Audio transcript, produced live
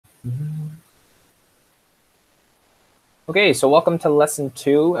Okay, so welcome to lesson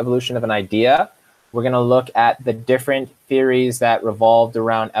 2, evolution of an idea. We're going to look at the different theories that revolved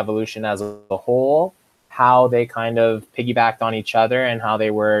around evolution as a whole, how they kind of piggybacked on each other, and how they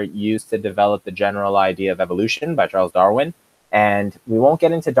were used to develop the general idea of evolution by Charles Darwin. And we won't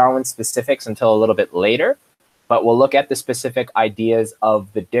get into Darwin's specifics until a little bit later, but we'll look at the specific ideas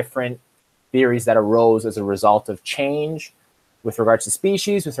of the different theories that arose as a result of change, with regards to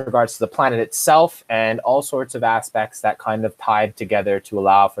species, with regards to the planet itself, and all sorts of aspects that kind of tied together to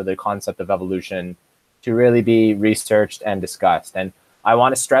allow for the concept of evolution to really be researched and discussed. And I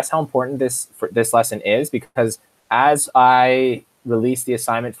want to stress how important this lesson is, because as I release the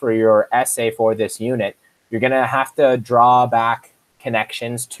assignment for your essay for this unit, you're going to have to draw back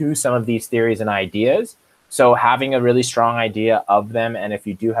connections to some of these theories and ideas. So having a really strong idea of them, and if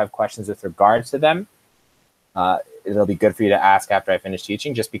you do have questions with regards to them, it'll be good for you to ask after I finish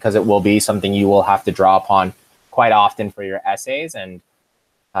teaching, just because it will be something you will have to draw upon quite often for your essays. And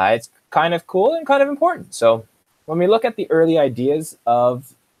it's kind of cool and kind of important. So when we look at the early ideas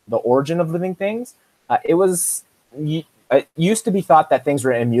of the origin of living things, it used to be thought that things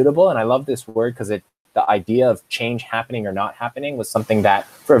were immutable. And I love this word because the idea of change happening or not happening was something that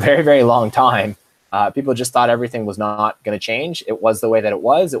for a very, very long time, people just thought everything was not going to change. It was the way that it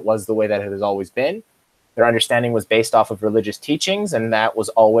was. It was the way that it has always been. Their understanding was based off of religious teachings, and that was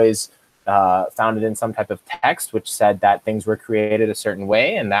always founded in some type of text which said that things were created a certain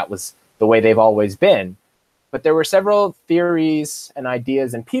way, and that was the way they've always been. But there were several theories and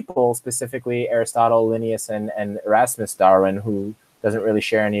ideas and people, specifically Aristotle, Linnaeus, and Erasmus Darwin, who doesn't really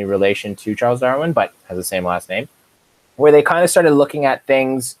share any relation to Charles Darwin, but has the same last name, where they kind of started looking at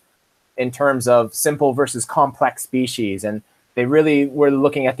things in terms of simple versus complex species. And they really were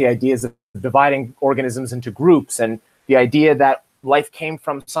looking at the ideas of dividing organisms into groups, and the idea that life came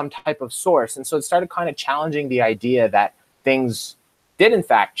from some type of source. And so it started kind of challenging the idea that things did in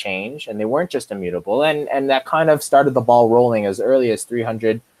fact change and they weren't just immutable. And that kind of started the ball rolling as early as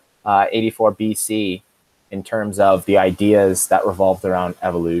 384 BC in terms of the ideas that revolved around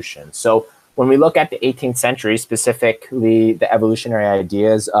evolution. So when we look at the 18th century, specifically the evolutionary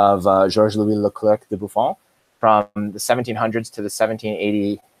ideas of Georges-Louis Leclerc de Buffon, from the 1700s to the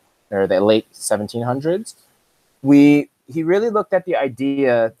 1780 or the late 1700s, he really looked at the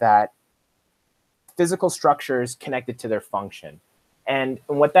idea that physical structures connected to their function. And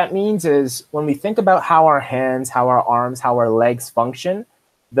what that means is when we think about how our hands, how our arms, how our legs function,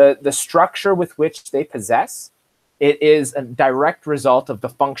 the structure with which they possess, it is a direct result of the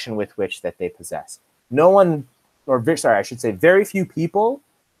function with which that they possess. No one, I should say very few people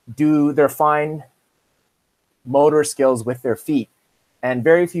do their fine motor skills with their feet, and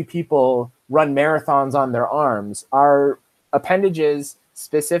very few people run marathons on their arms. Our appendages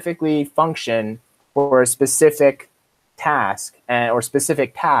specifically function for a specific task or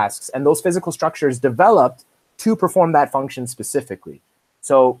specific tasks, and those physical structures developed to perform that function specifically.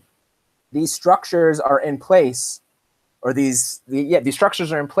 So these structures are in place, or these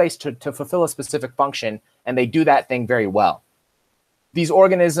structures are in place to fulfill a specific function, and they do that thing very well. These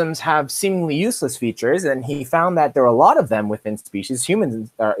organisms have seemingly useless features, and he found that there are a lot of them within species,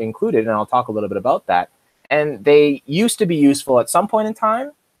 humans are included, and I'll talk a little bit about that. And they used to be useful at some point in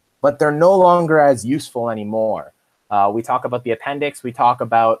time, but they're no longer as useful anymore. We talk about the appendix, we talk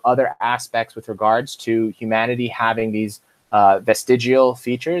about other aspects with regards to humanity having these vestigial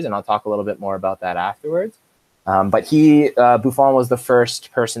features, and I'll talk a little bit more about that afterwards. But Buffon was the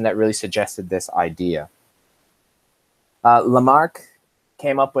first person that really suggested this idea. Lamarck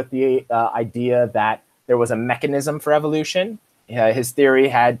came up with the idea that there was a mechanism for evolution. His theory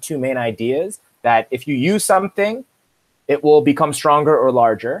had two main ideas: that if you use something, it will become stronger or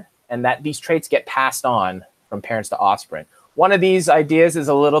larger, and that these traits get passed on from parents to offspring. One of these ideas is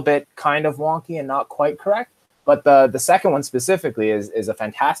a little bit kind of wonky and not quite correct, but the second one specifically is a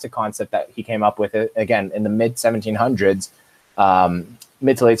fantastic concept that he came up with, again, in the mid to late 1700s,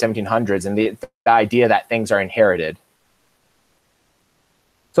 and the idea that things are inherited.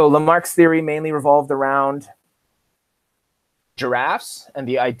 So Lamarck's theory mainly revolved around giraffes and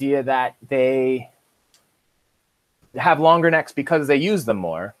the idea that they have longer necks because they use them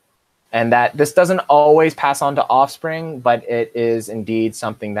more, and that this doesn't always pass on to offspring, but it is indeed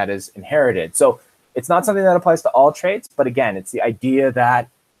something that is inherited. So it's not something that applies to all traits, but again, it's the idea that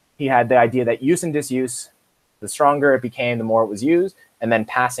he had the idea that use and disuse, the stronger it became, the more it was used, and then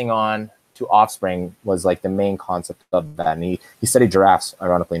passing on to offspring was like the main concept of that. And he studied giraffes,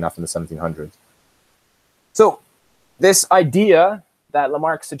 ironically enough, in the 1700s. So this idea that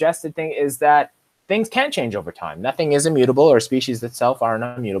Lamarck suggested is that things can change over time. Nothing is immutable, or species itself are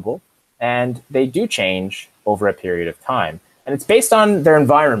not immutable, and they do change over a period of time. And it's based on their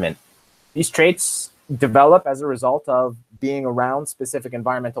environment. These traits develop as a result of being around specific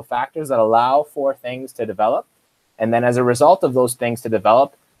environmental factors that allow for things to develop. And then as a result of those things to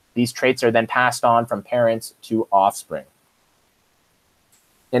develop, these traits are then passed on from parents to offspring.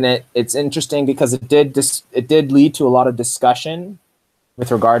 And it's interesting because it did lead to a lot of discussion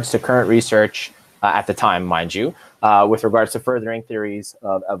with regards to current research at the time, mind you, with regards to furthering theories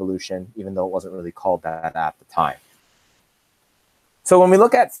of evolution, even though it wasn't really called that at the time. So when we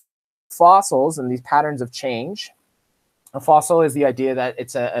look at fossils and these patterns of change, a fossil is the idea that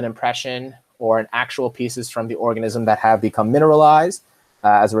it's an impression or an actual pieces from the organism that have become mineralized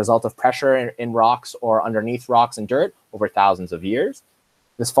as a result of pressure in rocks or underneath rocks and dirt over thousands of years.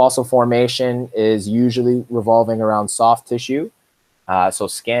 This fossil formation is usually revolving around soft tissue, so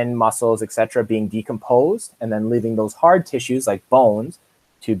skin, muscles, etc., being decomposed and then leaving those hard tissues like bones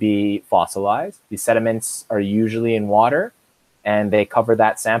to be fossilized. These sediments are usually in water and they cover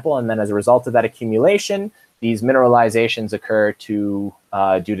that sample. And then as a result of that accumulation, these mineralizations occur due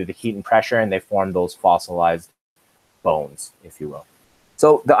to the heat and pressure, and they form those fossilized bones, if you will.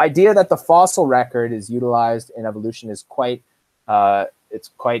 So the idea that the fossil record is utilized in evolution is quite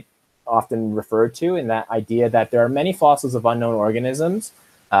often referred to in that idea that there are many fossils of unknown organisms,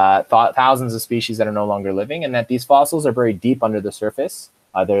 thousands of species that are no longer living, and that these fossils are buried deep under the surface,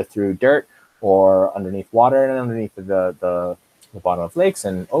 either through dirt or underneath water and underneath the bottom of lakes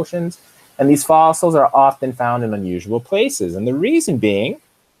and oceans. And these fossils are often found in unusual places. And the reason being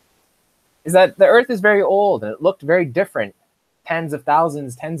is that the Earth is very old and it looked very different tens of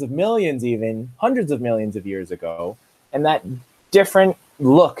thousands, tens of millions, even hundreds of millions of years ago. And that different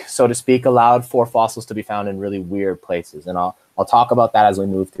look, so to speak, allowed for fossils to be found in really weird places. And I'll talk about that as we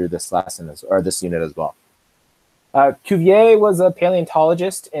move through this lesson or this unit as well. Cuvier was a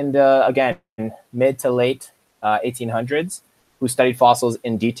paleontologist in the, again, mid to late 1800s, who studied fossils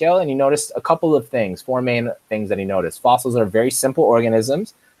in detail, and he noticed a couple of things, four main things that he noticed. Fossils are very simple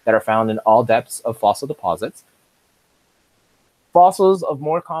organisms that are found in all depths of fossil deposits. Fossils of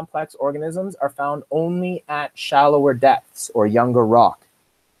more complex organisms are found only at shallower depths or younger rock.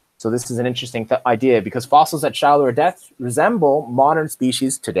 So this is an interesting idea because fossils at shallower depths resemble modern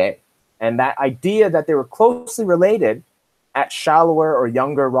species today. And that idea that they were closely related at shallower or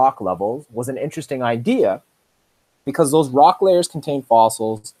younger rock levels was an interesting idea, because those rock layers contain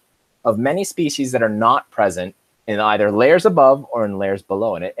fossils of many species that are not present in either layers above or in layers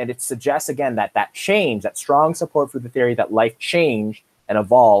below. And it suggests, again, that change, that strong support for the theory that life changed and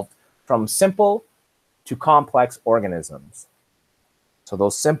evolved from simple to complex organisms. So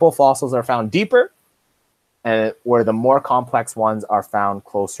those simple fossils are found deeper, and where the more complex ones are found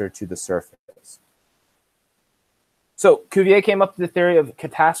closer to the surface. So Cuvier came up with the theory of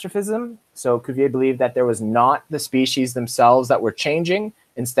catastrophism. So Cuvier believed that there was not the species themselves that were changing.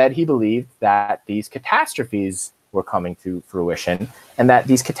 Instead, he believed that these catastrophes were coming to fruition, and that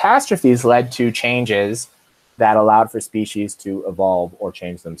these catastrophes led to changes that allowed for species to evolve or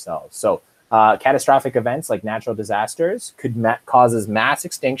change themselves. So catastrophic events like natural disasters could cause mass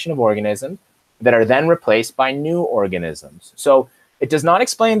extinction of organisms that are then replaced by new organisms. So it does not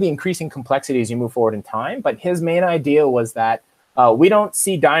explain the increasing complexity as you move forward in time, but his main idea was that we don't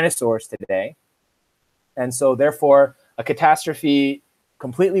see dinosaurs today. And so therefore, a catastrophe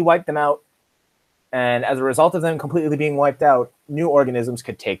completely wiped them out. And as a result of them completely being wiped out, new organisms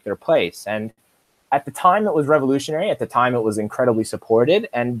could take their place. And at the time, it was revolutionary. At the time, it was incredibly supported.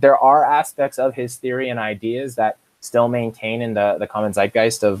 And there are aspects of his theory and ideas that still maintain in the common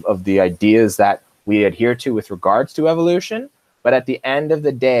zeitgeist of the ideas that we adhere to with regards to evolution. But at the end of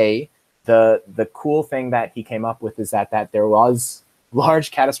the day, the cool thing that he came up with is that there was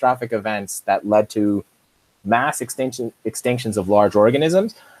large catastrophic events that led to mass extinctions of large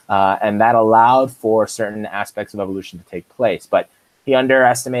organisms, and that allowed for certain aspects of evolution to take place. But he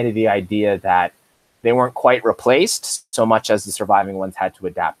underestimated the idea that they weren't quite replaced so much as the surviving ones had to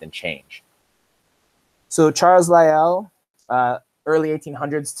adapt and change. So Charles Lyell, early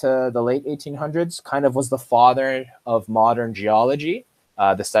 1800s to the late 1800s, kind of was the father of modern geology,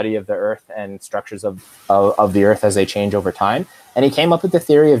 the study of the Earth and structures of the Earth as they change over time. And he came up with the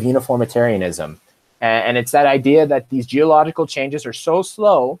theory of uniformitarianism. And it's that idea that these geological changes are so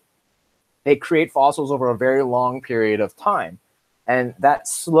slow, they create fossils over a very long period of time. And that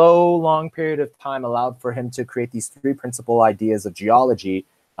slow, long period of time allowed for him to create these three principal ideas of geology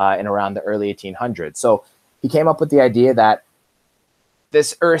in around the early 1800s. So he came up with the idea that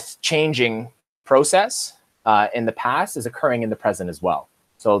this Earth changing process in the past is occurring in the present as well.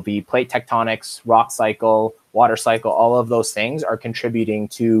 So the plate tectonics, rock cycle, water cycle, all of those things are contributing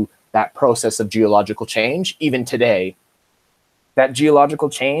to that process of geological change, even today. That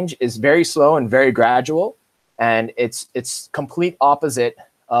geological change is very slow and very gradual, and it's complete opposite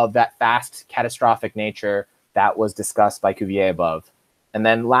of that fast catastrophic nature that was discussed by Cuvier above. And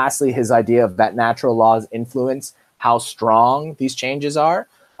then lastly, his idea of that natural laws influence how strong these changes are.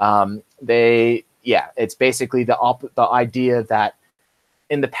 It's basically the idea that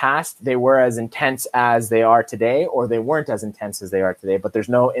in the past they were as intense as they are today, or they weren't as intense as they are today, but there's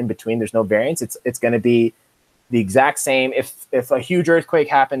no in between, there's no variance. It's going to be the exact same. If a huge earthquake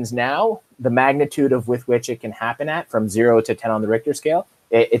happens now, the magnitude of with which it can happen at, from 0 to 10 on the Richter scale,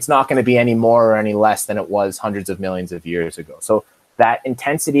 it's not going to be any more or any less than it was hundreds of millions of years ago. So that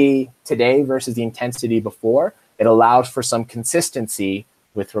intensity today versus the intensity before, it allows for some consistency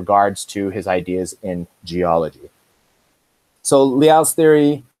with regards to his ideas in geology. So Lyell's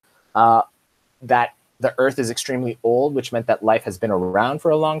theory that the Earth is extremely old, which meant that life has been around for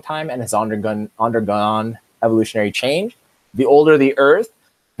a long time and has undergone evolutionary change. The older the Earth,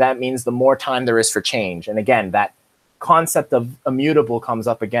 that means the more time there is for change. And again, that concept of immutable comes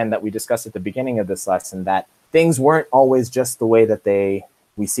up again that we discussed at the beginning of this lesson, that things weren't always just the way that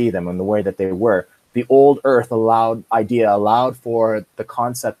we see them and the way that they were. The old Earth allowed for the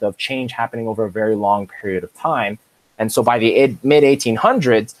concept of change happening over a very long period of time. And so by the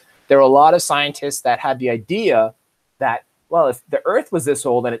mid-1800s, there were a lot of scientists that had the idea that, well, if the Earth was this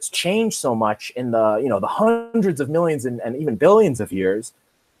old and it's changed so much in the hundreds of millions and even billions of years,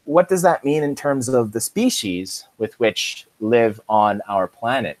 what does that mean in terms of the species with which live on our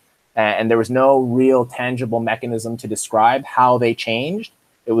planet? And there was no real tangible mechanism to describe how they changed.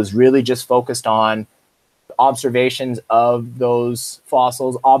 It was really just focused on observations of those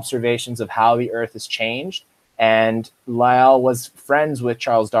fossils, observations of how the Earth has changed. And Lyell was friends with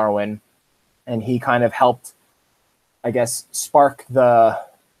Charles Darwin, and he kind of helped, I guess, spark the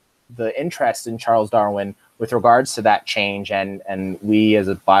interest in Charles Darwin with regards to that change. And we as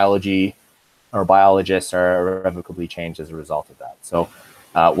a biologists are irrevocably changed as a result of that. So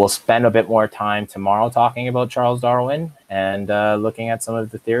we'll spend a bit more time tomorrow talking about Charles Darwin and looking at some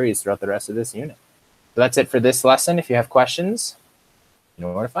of the theories throughout the rest of this unit. So that's it for this lesson. If you have questions, you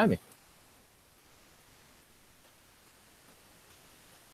know where to find me.